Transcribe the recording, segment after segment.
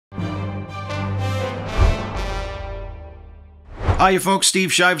Hi, folks.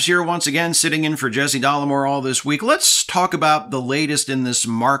 Steve Shives here once again, sitting in for Jesse Dollemore all this week. Let's talk about the latest in this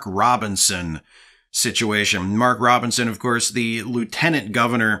Mark Robinson situation. Mark Robinson, of course, the lieutenant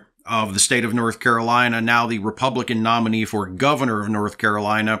governor of the state of North Carolina, now the Republican nominee for governor of North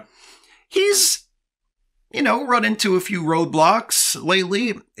Carolina. He's, run into a few roadblocks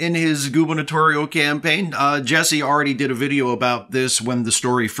lately in his gubernatorial campaign. Jesse already did a video about this when the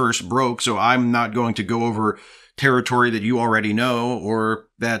story first broke, so I'm not going to go over territory that you already know or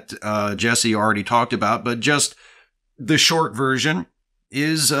that Jesse already talked about, but just the short version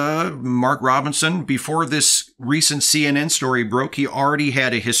is Mark Robinson, before this recent CNN story broke, he already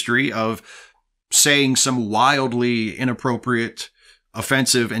had a history of saying some wildly inappropriate,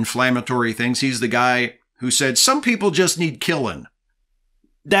 offensive, inflammatory things. He's the guy who said, some people just need killing.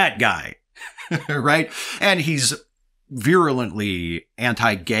 That guy, right? And he's virulently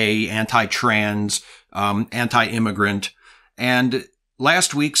anti-gay, anti-trans, anti-immigrant. And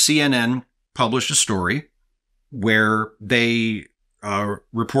last week, CNN published a story where they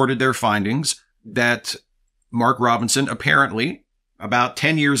reported their findings that Mark Robinson apparently, about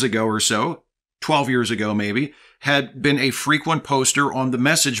 10 years ago or so, 12 years ago maybe, had been a frequent poster on the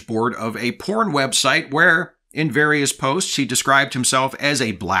message board of a porn website where, in various posts, he described himself as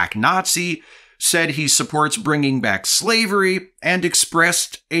a black Nazi, said he supports bringing back slavery, and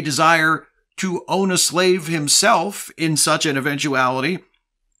expressed a desire to own a slave himself in such an eventuality,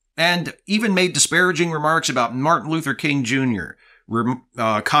 and even made disparaging remarks about Martin Luther King Jr.,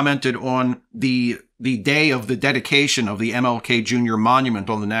 commented on the day of the dedication of the MLK Jr. monument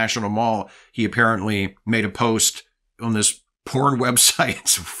on the National Mall. He apparently made a post on this porn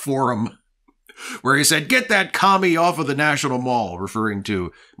website's forum where he said, "Get that commie off of the National Mall," referring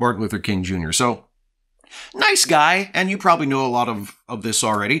to Martin Luther King Jr. So, nice guy, and you probably know a lot of this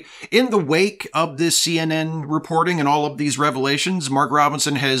already. In the wake of this CNN reporting and all of these revelations, Mark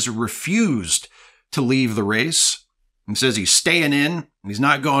Robinson has refused to leave the race and says he's staying in. He's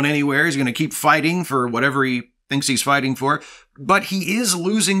not going anywhere. He's going to keep fighting for whatever he thinks he's fighting for. But he is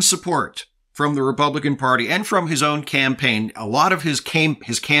losing support from the Republican Party and from his own campaign. A lot of his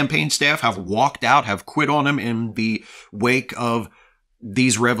campaign staff have walked out, have quit on him in the wake of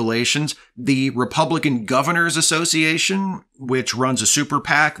these revelations. The Republican Governors Association, which runs a super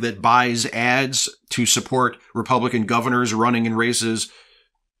PAC that buys ads to support Republican governors running in races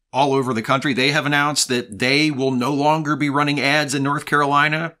all over the country, they have announced that they will no longer be running ads in North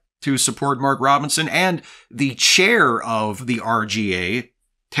Carolina to support Mark Robinson. And the chair of the RGA,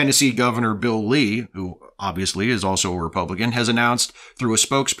 Tennessee Governor Bill Lee, who obviously is also a Republican, has announced through a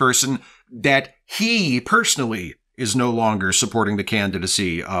spokesperson that he personally is no longer supporting the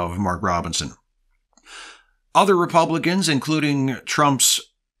candidacy of Mark Robinson. Other Republicans, including Trump's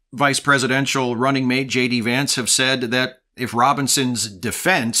vice presidential running mate, J.D. Vance, have said that if Robinson's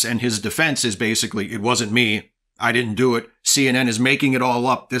defense, and his defense is basically, it wasn't me, I didn't do it, CNN is making it all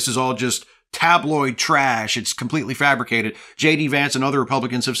up, this is all just tabloid trash, it's completely fabricated. J.D. Vance and other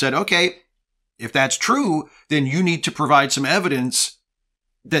Republicans have said, okay, if that's true, then you need to provide some evidence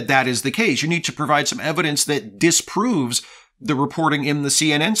that that is the case. You need to provide some evidence that disproves the reporting in the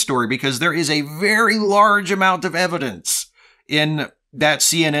CNN story, because there is a very large amount of evidence in that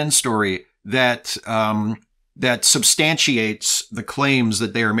CNN story that that substantiates the claims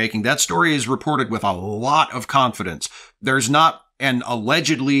that they are making. That story is reported with a lot of confidence. There's not an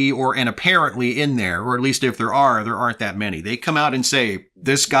allegedly or an apparently in there, or at least if there aren't that many. They come out and say,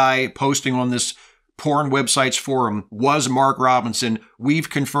 this guy posting on this porn website's forum was Mark Robinson. We've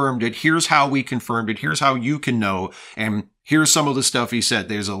confirmed it. Here's how we confirmed it. Here's how you can know. And here's some of the stuff he said.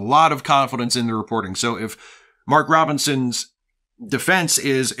 There's a lot of confidence in the reporting. So if Mark Robinson's defense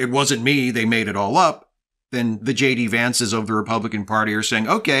is, it wasn't me, they made it all up, then the J.D. Vances of the Republican Party are saying,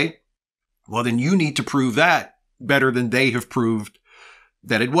 okay, well, then you need to prove that better than they have proved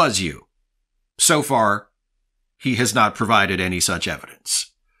that it was you. So far, he has not provided any such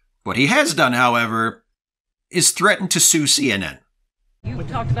evidence. What he has done, however, is threaten to sue CNN. You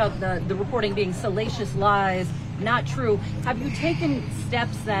talked about the reporting being salacious lies, not true. Have you taken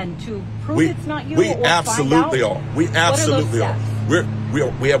steps then to prove it's not you? We absolutely are. We absolutely are.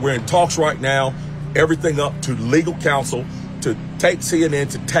 We're in talks right now. Everything up to legal counsel to take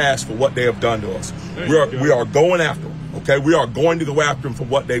CNN to task for what they have done to us. We are going after them, okay? We are going to go after them for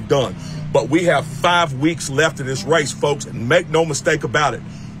what they've done. But we have 5 weeks left in this race, folks, and make no mistake about it.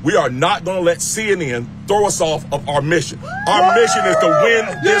 We are not going to let CNN throw us off of our mission. Our mission is to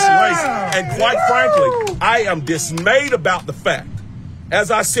win this race. And quite frankly, I am dismayed about the fact,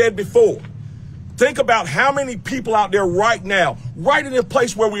 as I said before, think about how many people out there right now, right in the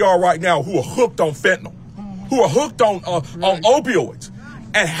place where we are right now, who are hooked on fentanyl. who are hooked on opioids.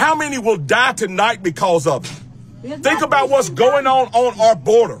 And how many will die tonight because of it? Think about what's going on our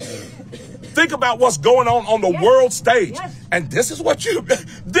border. Think about what's going on the world stage. And this is what you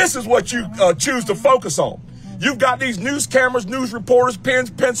choose to focus on. You've got these news cameras, news reporters, pens,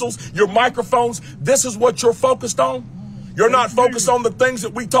 pencils, your microphones. This is what you're focused on. You're not focused on the things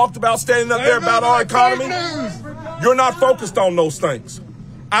that we talked about standing up there about our economy. You're not focused on those things.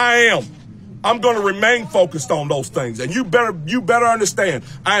 I am. I'm going to remain focused on those things. And you better understand,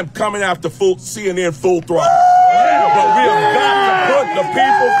 I am coming after CNN full throttle. But we have got to put the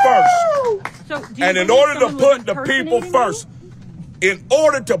people first. And in order to put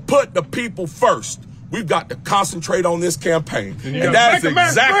the people first, we've got to concentrate on this campaign. And that is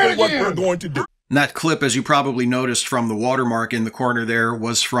exactly what we're going to do. And that clip, as you probably noticed from the watermark in the corner there,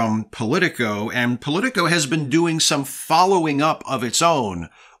 was from Politico. And Politico has been doing some following up of its own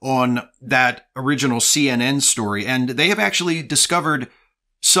on that original CNN story. And they have actually discovered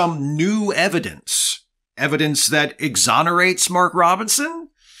some new evidence. Evidence that exonerates Mark Robinson?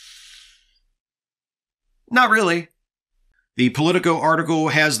 Not really. The Politico article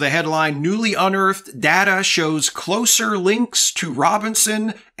has the headline, "Newly Unearthed Data Shows Closer Links to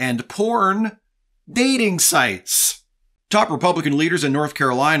Robinson and Porn Dating Sites." Top Republican leaders in North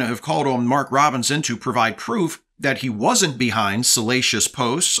Carolina have called on Mark Robinson to provide proof that he wasn't behind salacious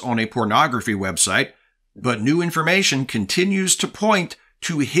posts on a pornography website, but new information continues to point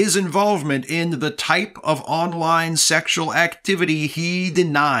to his involvement in the type of online sexual activity he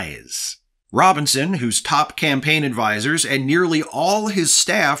denies. Robinson, whose top campaign advisors and nearly all his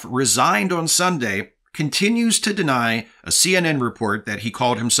staff resigned on Sunday, continues to deny a CNN report that he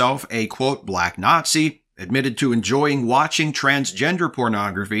called himself a, quote, black Nazi, admitted to enjoying watching transgender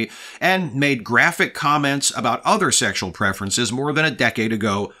pornography, and made graphic comments about other sexual preferences more than a decade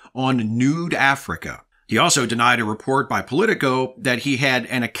ago on Nude Africa. He also denied a report by Politico that he had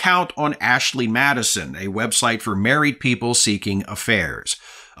an account on Ashley Madison, a website for married people seeking affairs.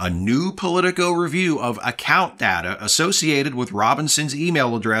 A new Politico review of account data associated with Robinson's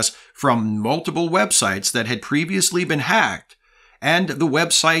email address from multiple websites that had previously been hacked, and the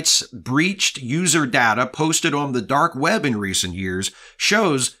website's breached user data posted on the dark web in recent years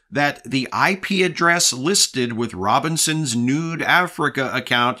shows that the IP address listed with Robinson's Nude Africa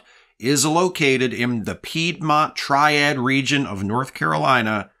account is located in the Piedmont Triad region of North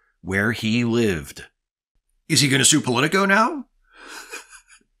Carolina, where he lived. Is he going to sue Politico now?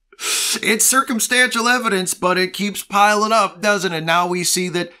 It's circumstantial evidence, but it keeps piling up, doesn't it? Now we see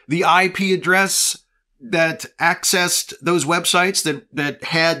that the IP address that accessed those websites that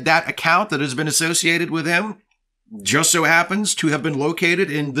had that account that has been associated with him just so happens to have been located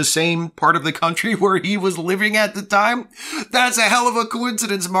in the same part of the country where he was living at the time. That's a hell of a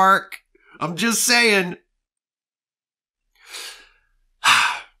coincidence, Mark. I'm just saying.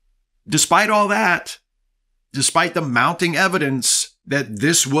 Despite all that, despite the mounting evidence that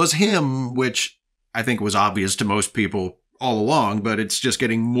this was him, which I think was obvious to most people all along, but it's just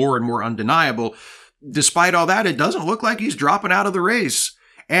getting more and more undeniable. Despite all that, it doesn't look like he's dropping out of the race.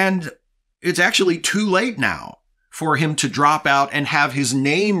 And it's actually too late now for him to drop out and have his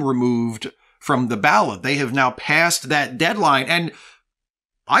name removed from the ballot. They have now passed that deadline, and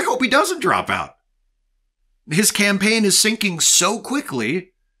I hope he doesn't drop out. His campaign is sinking so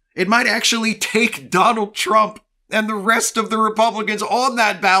quickly, it might actually take Donald Trump and the rest of the Republicans on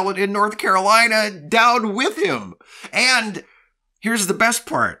that ballot in North Carolina down with him. And here's the best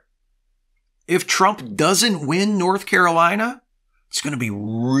part. If Trump doesn't win North Carolina, it's going to be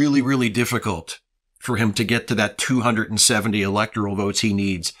really, really difficult for him to get to that 270 electoral votes he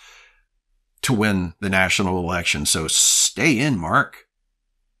needs to win the national election. So stay in, Mark.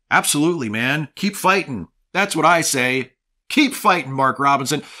 Absolutely, man. Keep fighting. That's what I say. Keep fighting, Mark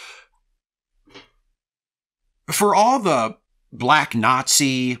Robinson. For all the black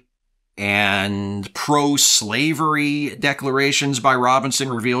Nazi and pro-slavery declarations by Robinson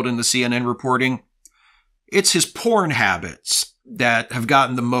revealed in the CNN reporting, it's his porn habits that have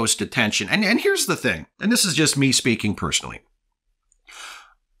gotten the most attention. And here's the thing, and this is just me speaking personally.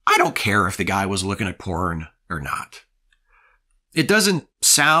 I don't care if the guy was looking at porn or not. It doesn't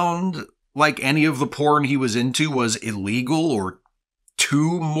sound like any of the porn he was into was illegal or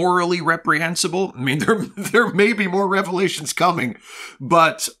too morally reprehensible. I mean, there may be more revelations coming,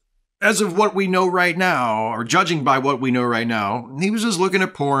 but as of what we know right now, or judging by what we know right now, he was just looking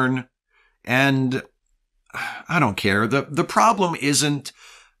at porn, and I don't care. The problem isn't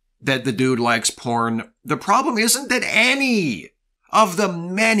that the dude likes porn. The problem isn't that any of the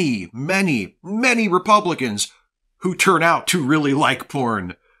many, many, many Republicans who turn out to really like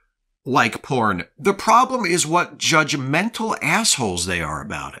porn like porn. The problem is what judgmental assholes they are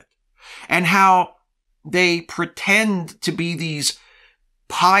about it, and how they pretend to be these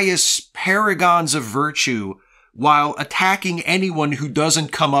pious paragons of virtue while attacking anyone who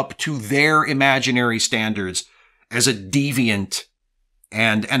doesn't come up to their imaginary standards as a deviant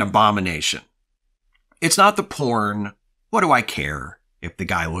and an abomination. It's not the porn. What do I care if the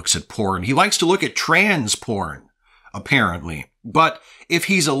guy looks at porn? He likes to look at trans porn, apparently. But if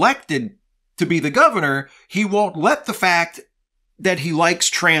he's elected to be the governor, he won't let the fact that he likes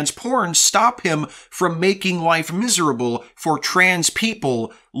trans porn stop him from making life miserable for trans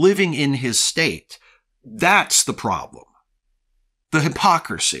people living in his state. That's the problem. The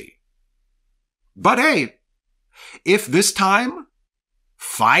hypocrisy. But hey, if this time,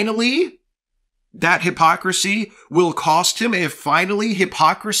 finally, that hypocrisy will cost him, if finally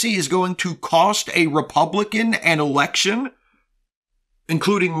hypocrisy is going to cost a Republican an election,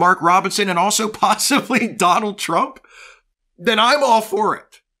 including Mark Robinson and also possibly Donald Trump, then I'm all for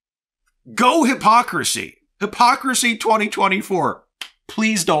it. Go hypocrisy. Hypocrisy 2024.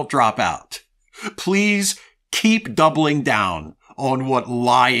 Please don't drop out. Please keep doubling down on what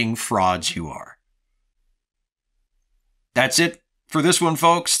lying frauds you are. That's it for this one,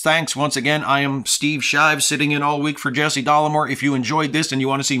 folks. Thanks once again. I am Steve Shives, sitting in all week for Jesse Dollemore. If you enjoyed this and you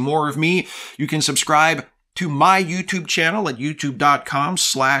want to see more of me, you can subscribe to my YouTube channel at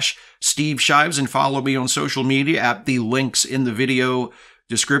youtube.com/Steve Shives and follow me on social media at the links in the video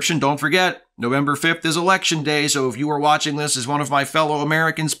description. Don't forget, November 5th is Election Day, so if you are watching this as one of my fellow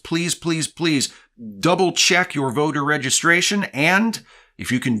Americans, please, please, please double check your voter registration, and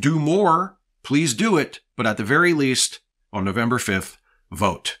if you can do more, please do it, but at the very least, on November 5th,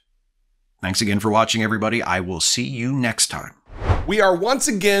 vote. Thanks again for watching, everybody. I will see you next time. We are once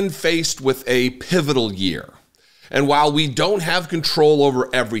again faced with a pivotal year. And while we don't have control over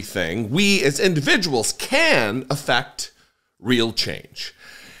everything, we as individuals can affect real change.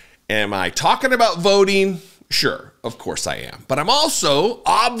 Am I talking about voting? Sure, of course I am. But I'm also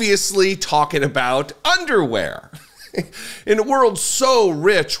obviously talking about underwear. In a world so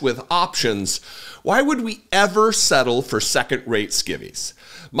rich with options, why would we ever settle for second-rate skivvies?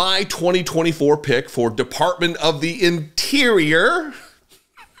 My 2024 pick for Department of the Interior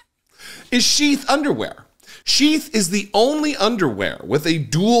is Sheath underwear. Sheath is the only underwear with a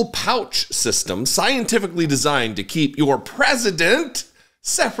dual pouch system scientifically designed to keep your president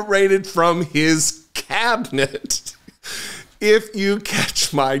separated from his cabinet. If you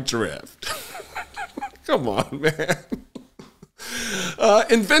catch my drift. Come on, man.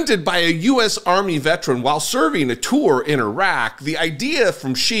 Invented by a U.S. Army veteran while serving a tour in Iraq, the idea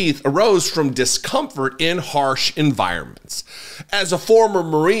from Sheath arose from discomfort in harsh environments. As a former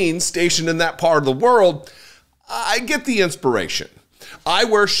Marine stationed in that part of the world, I get the inspiration. I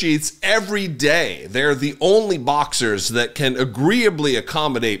wear sheaths every day. They're the only boxers that can agreeably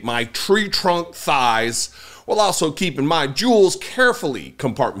accommodate my tree trunk thighs while also keeping my jewels carefully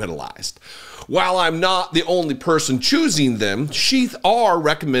compartmentalized. While I'm not the only person choosing them, sheaths are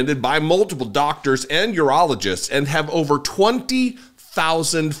recommended by multiple doctors and urologists and have over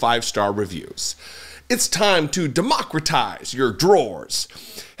 20,000 five-star reviews. It's time to democratize your drawers.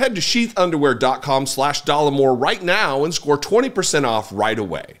 Head to sheathunderwear.com/Dollemore right now and score 20% off right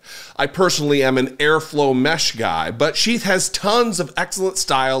away. I personally am an airflow mesh guy, but Sheath has tons of excellent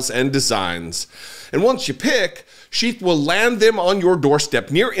styles and designs. And once you pick, Sheath will land them on your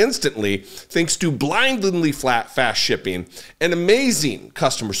doorstep near instantly thanks to blindingly fast shipping and amazing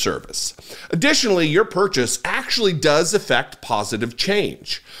customer service. Additionally, your purchase actually does affect positive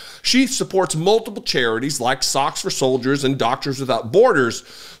change. Sheath supports multiple charities like Socks for Soldiers and Doctors Without Borders,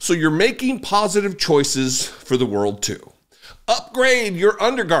 so you're making positive choices for the world too. Upgrade your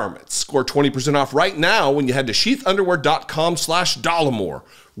undergarments. Score 20% off right now when you head to sheathunderwear.com/Dollemore.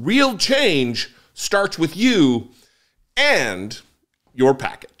 Real change starts with you and your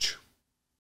package.